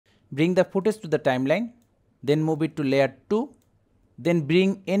Bring the footage to the timeline, then move it to layer 2, then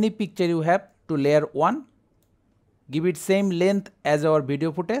bring any picture you have to layer 1, give it same length as our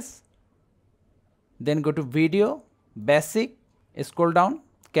video footage, then go to video, basic, scroll down,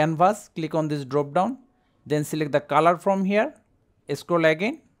 canvas, click on this drop down, then select the color from here, scroll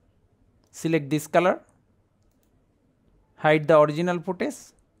again, select this color, hide the original footage,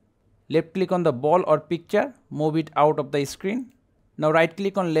 left click on the ball or picture, move it out of the screen. Now right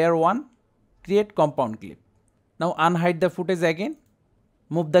click on layer 1, create compound clip. Now unhide the footage again,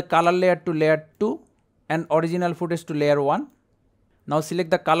 move the color layer to layer 2 and original footage to layer 1. Now select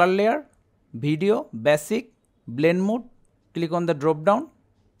the color layer, video, basic, blend mode, click on the drop down,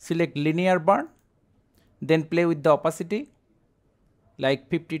 select linear burn, then play with the opacity like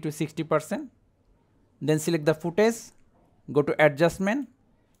 50 to 60%. Then select the footage, go to adjustment,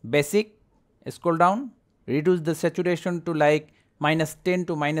 basic, scroll down, reduce the saturation to like -10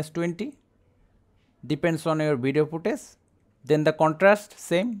 to -20, depends on your video footage. Then the contrast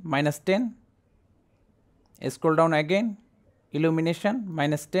same -10, scroll down again, illumination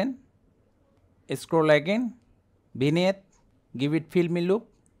 -10, scroll again, vignette, give it filmy look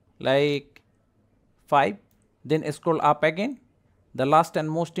like 5, then scroll up again. The last and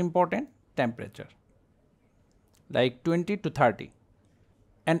most important, temperature like 20 to 30.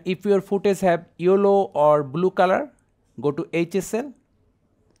 And if your footage have yellow or blue color, go to HSL,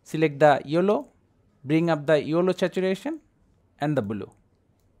 select the yellow, bring up the yellow saturation and the blue.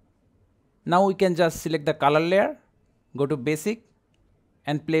 Now we can just select the color layer, go to basic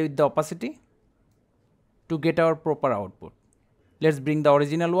and play with the opacity to get our proper output. Let's bring the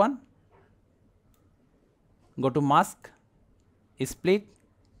original one, go to mask, split,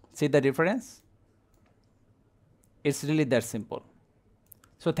 see the difference. It's really that simple.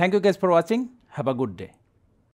 So thank you guys for watching. Have a good day.